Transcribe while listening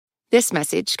This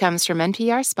message comes from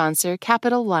NPR sponsor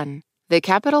Capital One. The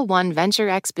Capital One Venture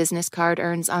X business card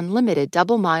earns unlimited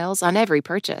double miles on every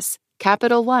purchase.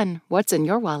 Capital One, what's in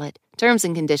your wallet? Terms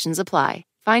and conditions apply.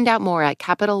 Find out more at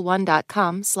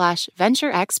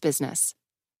CapitalOne.com/VentureXBusiness.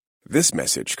 This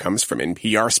message comes from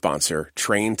NPR sponsor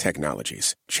Trane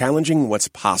Technologies, challenging what's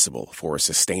possible for a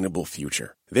sustainable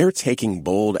future. They're taking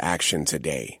bold action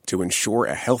today to ensure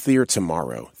a healthier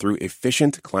tomorrow through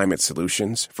efficient climate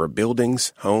solutions for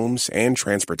buildings, homes, and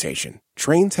transportation.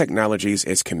 Trane Technologies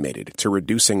is committed to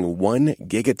reducing 1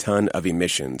 gigaton of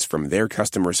emissions from their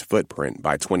customers' footprint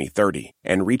by 2030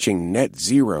 and reaching net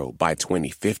zero by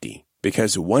 2050.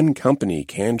 Because one company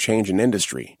can change an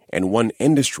industry, and one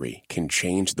industry can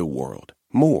change the world.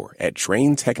 More at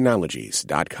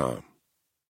tranetechnologies.com.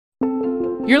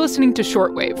 You're listening to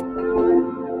Shortwave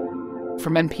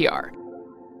from NPR.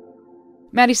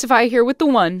 Maddie Safai here with the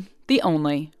one, the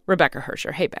only, Rebecca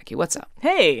Hersher. Hey, Becky, what's up?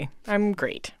 Hey, I'm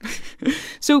great.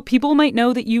 So people might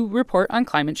know that you report on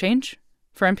climate change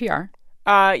for NPR.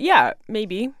 Yeah,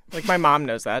 maybe. Like, my mom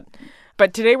knows that.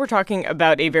 But today we're talking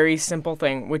about a very simple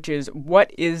thing, which is,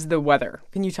 what is the weather?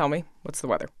 Can you tell me? What's the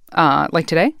weather? Like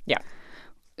today? Yeah.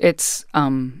 It's,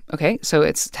 okay, so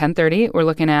it's 10:30. We're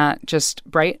looking at just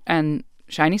bright and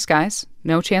shiny skies,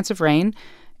 no chance of rain,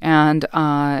 and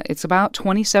it's about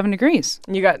 27 degrees.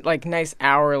 And you got, like, nice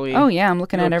hourly... Oh, yeah, I'm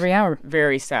looking at every hour.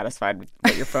 Very satisfied with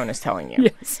what your phone is telling you.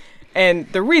 Yes. And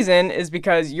the reason is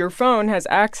because your phone has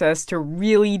access to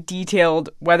really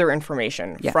detailed weather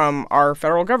information from our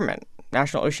federal government.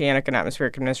 National Oceanic and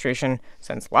Atmospheric Administration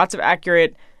sends lots of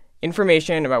accurate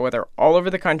information about weather all over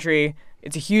the country.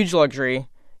 It's a huge luxury.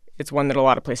 It's one that a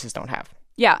lot of places don't have.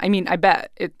 Yeah, I mean, I bet.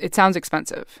 It sounds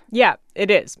expensive. Yeah, it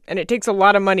is. And it takes a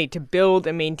lot of money to build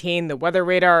and maintain the weather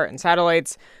radar and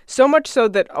satellites, so much so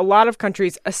that a lot of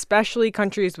countries, especially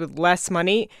countries with less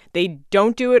money, they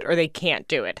don't do it or they can't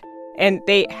do it. And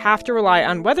they have to rely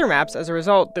on weather maps as a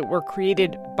result that were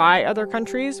created by other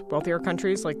countries, wealthier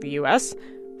countries like the U.S.,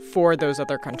 for those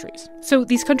other countries. So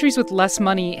these countries with less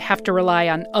money have to rely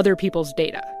on other people's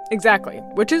data. Exactly,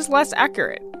 which is less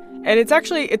accurate. And it's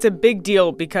a big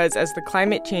deal because as the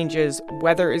climate changes,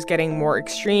 weather is getting more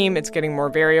extreme, it's getting more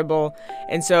variable.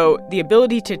 And so the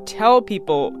ability to tell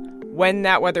people when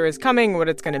that weather is coming, what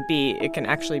it's going to be, it can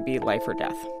actually be life or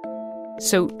death.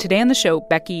 So today on the show,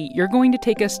 Becky, you're going to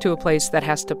take us to a place that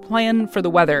has to plan for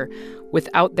the weather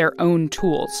without their own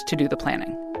tools to do the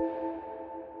planning.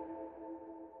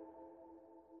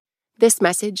 This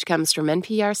message comes from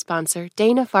NPR sponsor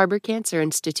Dana-Farber Cancer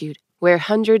Institute, where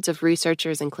hundreds of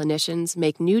researchers and clinicians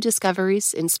make new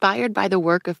discoveries inspired by the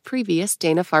work of previous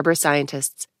Dana-Farber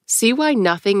scientists. See why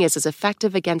nothing is as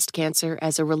effective against cancer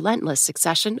as a relentless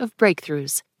succession of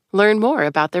breakthroughs. Learn more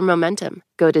about their momentum.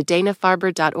 Go to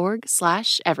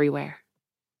danafarber.org/everywhere.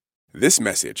 This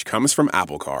message comes from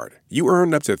Apple Card. You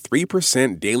earn up to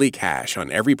 3% daily cash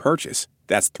on every purchase.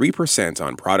 That's 3%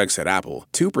 on products at Apple,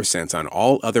 2% on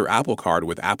all other Apple Card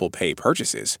with Apple Pay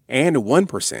purchases, and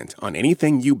 1% on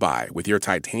anything you buy with your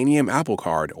titanium Apple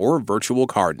Card or virtual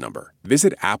card number.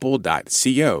 Visit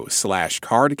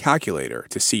apple.co/card calculator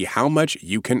to see how much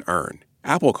you can earn.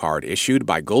 Apple Card issued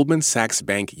by Goldman Sachs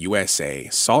Bank USA,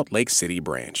 Salt Lake City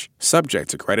branch. Subject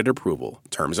to credit approval.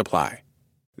 Terms apply.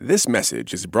 This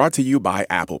message is brought to you by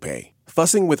Apple Pay.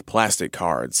 Fussing with plastic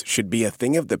cards should be a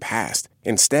thing of the past.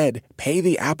 Instead, pay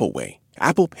the Apple way.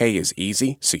 Apple Pay is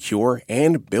easy, secure,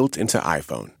 and built into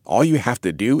iPhone. All you have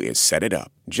to do is set it up.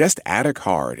 Just add a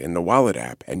card in the Wallet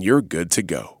app and you're good to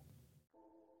go.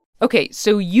 Okay,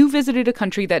 so you visited a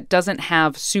country that doesn't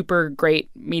have super great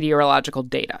meteorological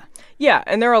data. Yeah,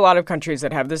 and there are a lot of countries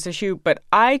that have this issue, but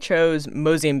I chose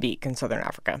Mozambique in southern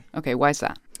Africa. Okay, why is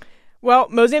that? Well,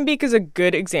 Mozambique is a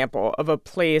good example of a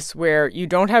place where you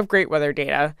don't have great weather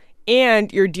data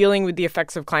and you're dealing with the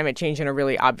effects of climate change in a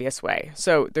really obvious way.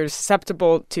 So they're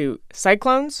susceptible to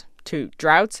cyclones, to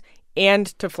droughts, and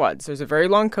to floods. There's a very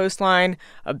long coastline,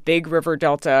 a big river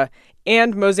delta,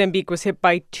 and Mozambique was hit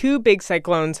by 2 big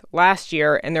cyclones last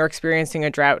year, and they're experiencing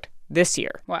a drought this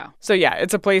year. Wow. So yeah,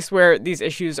 it's a place where these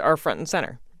issues are front and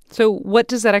center. So what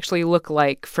does that actually look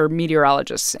like for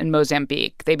meteorologists in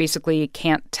Mozambique? They basically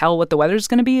can't tell what the weather's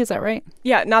going to be, is that right?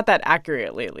 Yeah, not that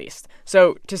accurately, at least.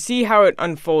 So to see how it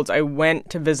unfolds, I went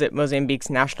to visit Mozambique's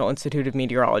National Institute of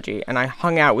Meteorology, and I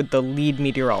hung out with the lead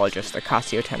meteorologist,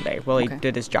 Acasio Tembe, while he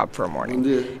did his job for a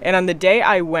morning. And on the day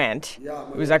I went,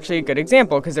 it was actually a good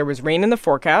example because there was rain in the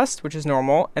forecast, which is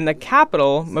normal, and the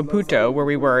capital, Maputo, where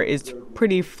we were, is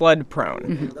pretty flood-prone.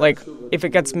 Mm-hmm. Like, if it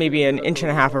gets maybe an inch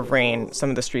and a half of rain, some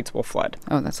of the streets will flood.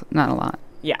 Oh, that's not a lot.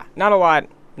 Yeah, not a lot,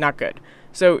 not good.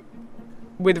 So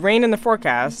with rain in the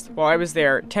forecast, while I was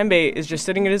there, Tembe is just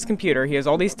sitting at his computer. He has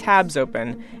all these tabs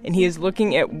open, and he is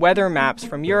looking at weather maps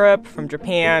from Europe, from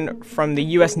Japan, from the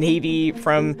U.S. Navy,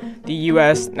 from the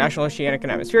U.S. National Oceanic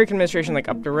and Atmospheric Administration, like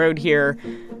up the road here,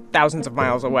 thousands of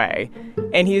miles away.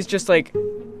 And he's just like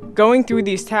going through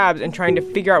these tabs and trying to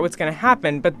figure out what's going to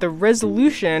happen. But the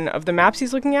resolution of the maps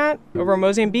he's looking at over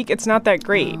Mozambique, it's not that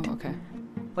great. Oh, okay.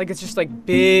 Like, it's just like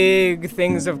big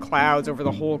things of clouds over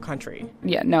the whole country.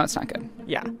 Yeah, no, it's not good.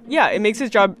 Yeah, it makes his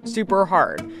job super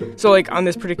hard. So, like, on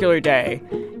this particular day,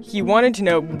 he wanted to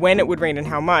know when it would rain and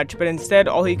how much, but instead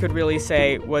all he could really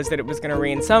say was that it was going to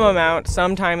rain some amount,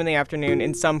 sometime in the afternoon,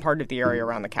 in some part of the area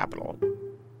around the capital.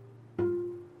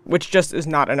 Which just is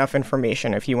not enough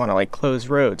information if you want to, like, close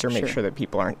roads or make sure that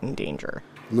people aren't in danger.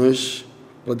 And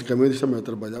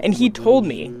he told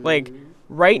me, like,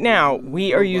 right now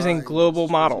we are using global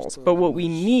models, but what we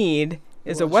need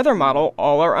is a weather model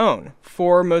all our own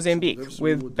for Mozambique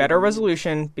with better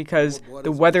resolution because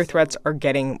the weather threats are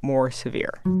getting more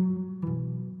severe.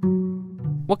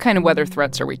 What kind of weather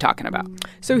threats are we talking about?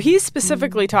 So he's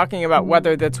specifically talking about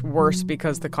weather that's worse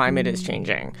because the climate is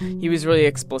changing. He was really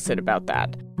explicit about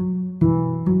that.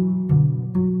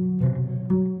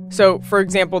 So, for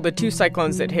example, the 2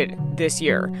 cyclones that hit this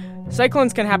year.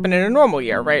 Cyclones can happen in a normal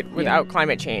year, right, without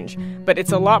climate change. But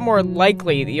it's a lot more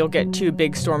likely that you'll get 2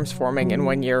 big storms forming in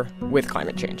one year with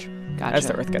climate change as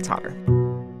the Earth gets hotter.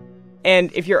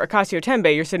 And if you're Akasio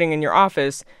Tembe, you're sitting in your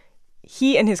office,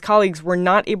 he and his colleagues were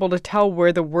not able to tell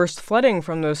where the worst flooding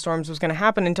from those storms was going to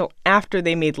happen until after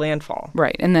they made landfall.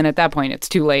 Right. And then at that point, it's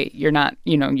too late. You're not,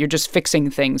 you're just fixing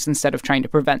things instead of trying to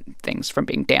prevent things from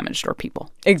being damaged or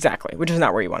people. Exactly, which is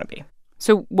not where you want to be.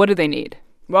 So what do they need?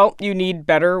 Well, you need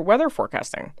better weather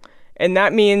forecasting. And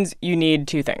that means you need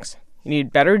 2 things. You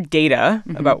need better data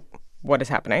about what is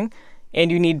happening, and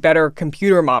you need better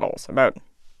computer models about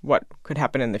what could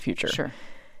happen in the future. Sure.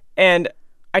 And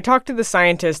I talked to the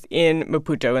scientist in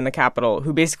Maputo, in the capital,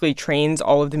 who basically trains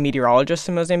all of the meteorologists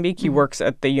in Mozambique. He works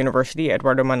at the university,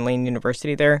 Eduardo Mondlane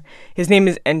University there. His name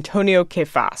is Antonio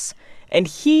Quefas, and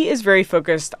he is very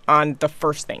focused on the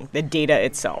first thing, the data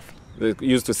itself. They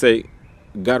used to say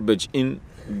garbage in,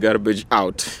 garbage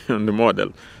out on the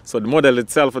model. So the model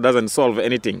itself doesn't solve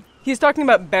anything. He's talking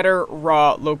about better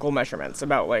raw local measurements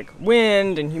about like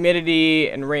wind and humidity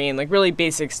and rain, like really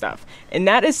basic stuff. And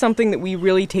that is something that we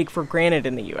really take for granted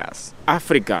in the U.S.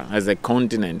 Africa as a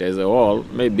continent as a whole,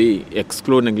 maybe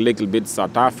excluding a little bit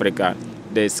South Africa,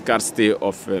 there's scarcity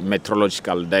of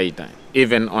meteorological data,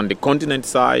 even on the continent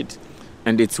side.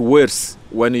 And it's worse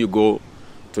when you go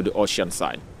to the ocean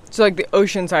side. So like the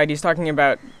ocean side, he's talking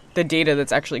about the data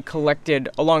that's actually collected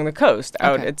along the coast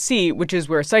out at sea, which is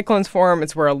where cyclones form.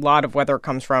 It's where a lot of weather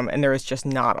comes from, and there is just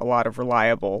not a lot of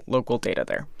reliable local data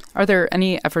there. Are there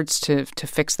any efforts to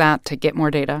fix that, to get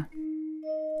more data?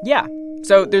 Yeah.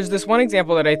 So there's this one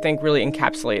example that I think really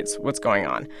encapsulates what's going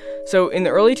on. So in the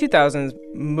early 2000s,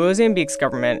 Mozambique's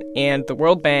government and the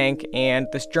World Bank and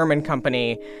this German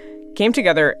company came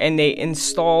together and they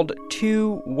installed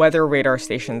 2 weather radar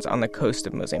stations on the coast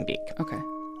of Mozambique. Okay.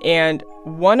 And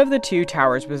one of the 2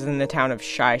 towers was in the town of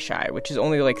Xai-Xai, which is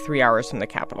only like 3 hours from the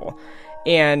capital.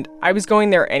 And I was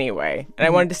going there anyway, and I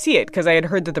wanted to see it because I had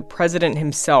heard that the president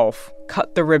himself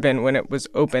cut the ribbon when it was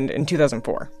opened in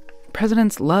 2004.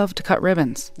 Presidents love to cut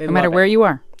ribbons, no matter where you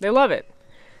are. They love it.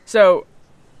 So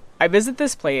I visit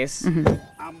this place,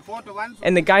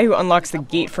 and the guy who unlocks the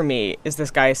gate for me is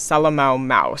this guy, Salamao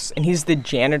Mouse, and he's the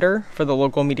janitor for the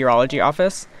local meteorology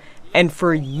office. And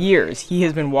for years, he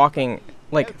has been walking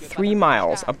like 3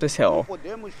 miles up this hill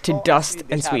to dust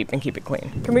and sweep and keep it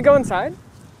clean. Can we go inside?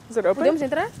 Is it open? Podemos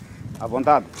entrar? À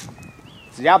vontade.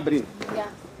 Se abre. Yeah.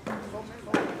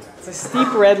 It's a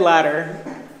steep red ladder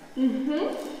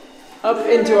up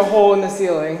into a hole in the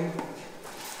ceiling.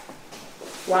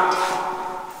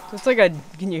 Wow. So it's like a,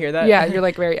 can you hear that? Yeah, you're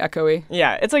like very echoey.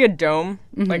 Yeah, it's like a dome,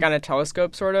 like on a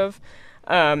telescope sort of.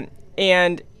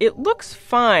 And it looks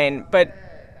fine, but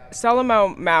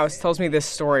Salamao Mouse tells me this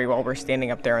story while we're standing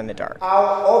up there in the dark.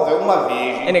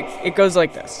 And it goes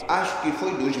like this.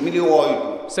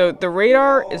 So the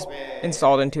radar is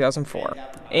installed in 2004.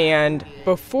 And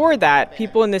before that,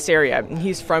 people in this area, and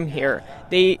he's from here,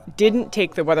 they didn't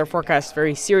take the weather forecast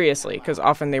very seriously because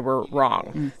often they were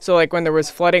wrong. So like when there was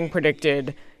flooding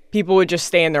predicted, people would just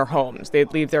stay in their homes.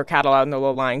 They'd leave their cattle out in the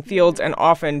low-lying fields, and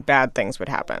often bad things would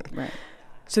happen. Right.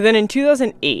 So then in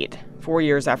 2008, 4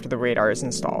 years after the radar is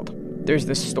installed, there's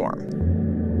this storm.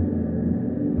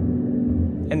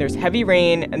 And there's heavy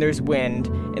rain and there's wind,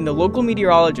 and the local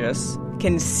meteorologists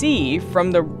can see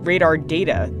from the radar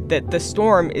data that the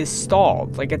storm is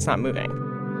stalled, like it's not moving.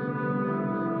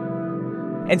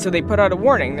 And so they put out a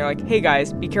warning. They're like, hey,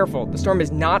 guys, be careful. The storm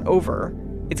is not over.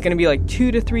 It's going to be like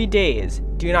 2 to 3 days.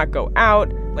 Do not go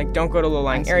out. Like, don't go to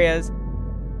low-lying areas.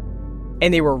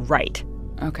 And they were right.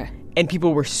 Okay. And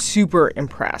people were super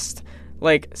impressed.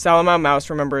 Like, Salamau Mouse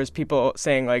remembers people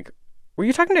saying, like, were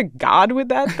you talking to God with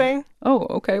that thing? Oh,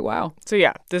 okay, wow. So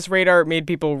yeah, this radar made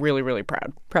people really, really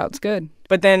proud. Proud's good.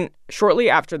 But then shortly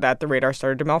after that, the radar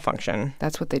started to malfunction.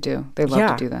 That's what they do. They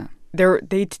love to do that.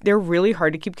 They're really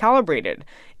hard to keep calibrated.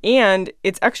 And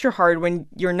it's extra hard when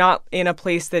you're not in a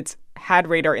place that's had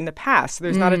radar in the past.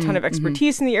 There's not a ton of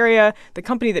expertise in the area. The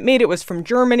company that made it was from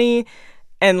Germany.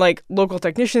 And, like, local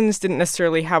technicians didn't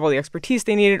necessarily have all the expertise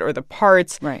they needed or the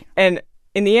parts. Right. And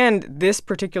in the end, this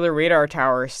particular radar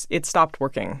tower, it stopped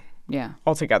working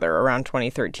altogether around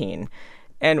 2013.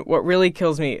 And what really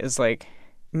kills me is, like,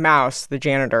 Mouse, the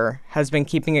janitor, has been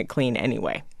keeping it clean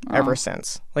anyway ever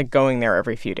since, like going there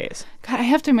every few days. God, I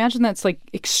have to imagine that's, like,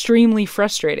 extremely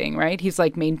frustrating, right? He's,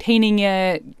 like, maintaining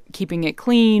it, keeping it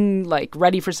clean, like,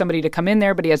 ready for somebody to come in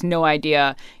there, but he has no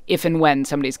idea if and when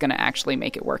somebody's going to actually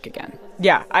make it work again.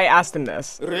 Yeah, I asked him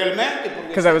this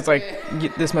because I was like,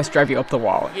 this must drive you up the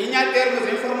wall.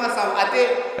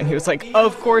 And he was like,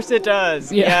 of course it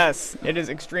does. Yeah. Yes, it is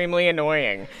extremely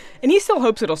annoying. And he still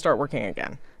hopes it'll start working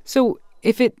again. So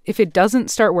if it doesn't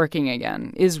start working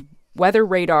again, is weather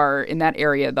radar in that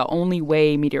area the only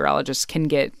way meteorologists can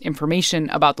get information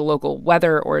about the local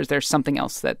weather, or is there something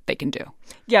else that they can do?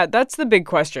 Yeah, that's the big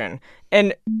question.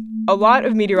 And a lot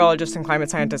of meteorologists and climate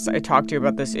scientists I talked to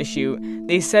about this issue,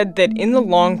 they said that in the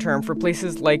long term, for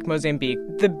places like Mozambique,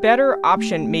 the better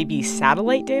option may be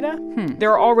satellite data.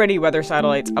 There are already weather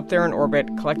satellites up there in orbit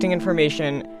collecting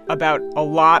information about a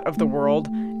lot of the world.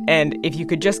 And if you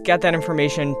could just get that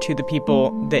information to the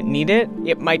people that need it,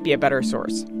 it might be a better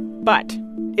source. But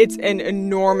it's an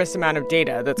enormous amount of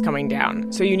data that's coming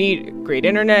down. So you need great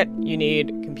internet, you need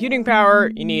computing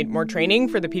power, you need more training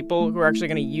for the people who are actually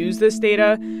going to use this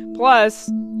data. Plus,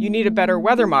 you need a better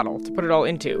weather model to put it all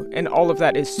into. And all of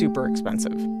that is super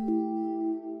expensive.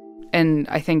 And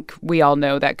I think we all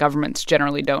know that governments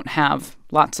generally don't have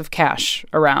lots of cash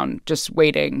around just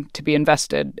waiting to be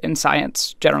invested in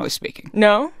science, generally speaking.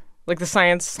 No? Like the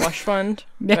science slush fund?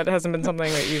 That hasn't been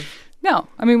something that you've... No.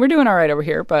 I mean, we're doing all right over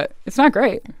here, but it's not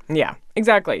great. Yeah,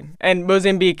 exactly. And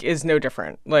Mozambique is no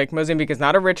different. Like, Mozambique is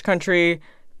not a rich country.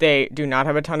 They do not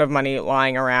have a ton of money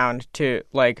lying around to,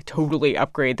 like, totally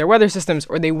upgrade their weather systems,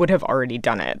 or they would have already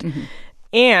done it.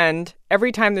 And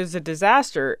every time there's a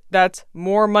disaster, that's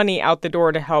more money out the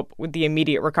door to help with the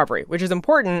immediate recovery, which is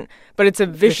important, but it's a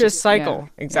vicious cycle.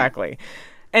 Yeah. Exactly. Yeah.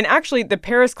 And actually, the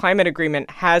Paris Climate Agreement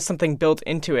has something built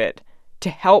into it to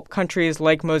help countries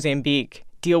like Mozambique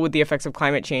deal with the effects of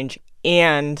climate change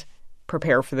and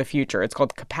prepare for the future. It's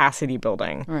called capacity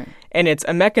building. Right. And it's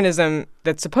a mechanism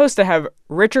that's supposed to have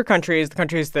richer countries, the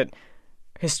countries that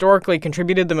historically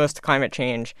contributed the most to climate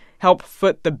change, help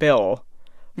foot the bill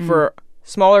for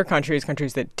smaller countries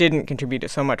that didn't contribute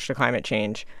so much to climate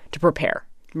change, to prepare.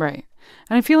 Right.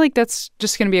 And I feel like that's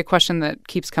just going to be a question that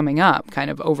keeps coming up kind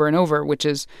of over and over, which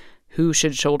is who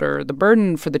should shoulder the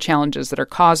burden for the challenges that are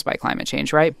caused by climate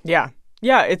change, right? Yeah.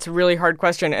 Yeah, it's a really hard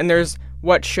question. And there's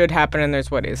what should happen and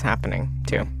there's what is happening,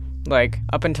 too. Like,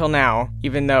 up until now,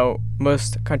 even though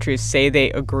most countries say they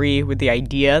agree with the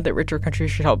idea that richer countries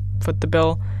should help foot the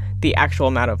bill, the actual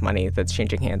amount of money that's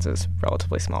changing hands is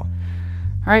relatively small.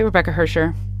 All right, Rebecca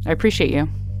Hersher, I appreciate you.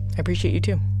 I appreciate you,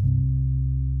 too.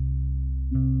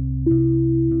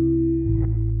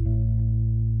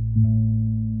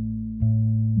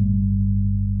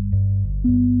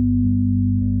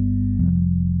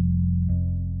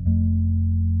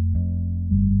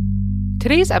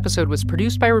 Today's episode was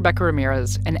produced by Rebecca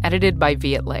Ramirez and edited by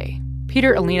Viet Le.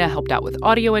 Peter Alina helped out with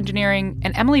audio engineering,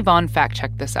 and Emily Vaughn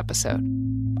fact-checked this episode.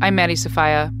 I'm Maddie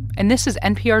Sofia, and this is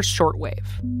NPR's Shortwave.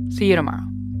 See you tomorrow.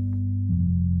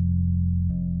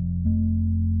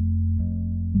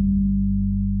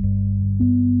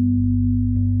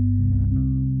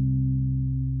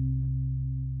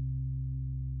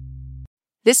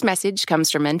 This message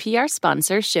comes from NPR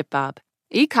sponsor ShipBob.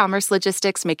 E-commerce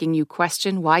logistics making you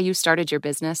question why you started your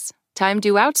business? Time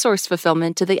to outsource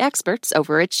fulfillment to the experts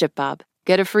over at ShipBob.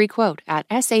 Get a free quote at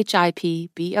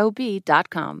shipbob.com.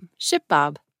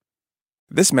 ShipBob.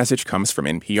 This message comes from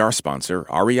NPR sponsor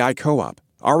REI Co-op.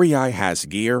 REI has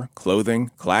gear,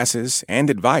 clothing, classes, and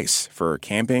advice for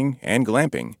camping and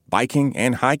glamping, biking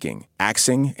and hiking,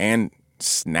 axing and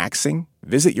snacksing.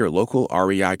 Visit your local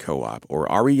REI Co-op or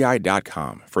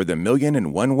rei.com for the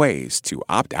 1,000,001 ways to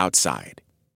opt outside.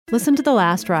 Listen to The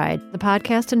Last Ride, the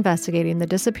podcast investigating the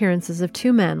disappearances of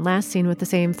two men last seen with the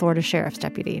same Florida sheriff's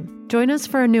deputy. Join us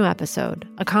for a new episode,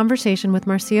 a conversation with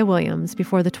Marcia Williams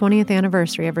before the 20th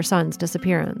anniversary of her son's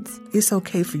disappearance. It's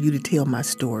okay for you to tell my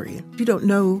story. You don't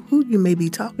know who you may be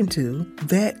talking to.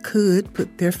 That could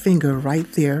put their finger right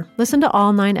there. Listen to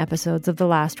all 9 episodes of The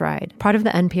Last Ride, part of the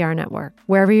NPR network,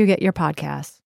 wherever you get your podcasts.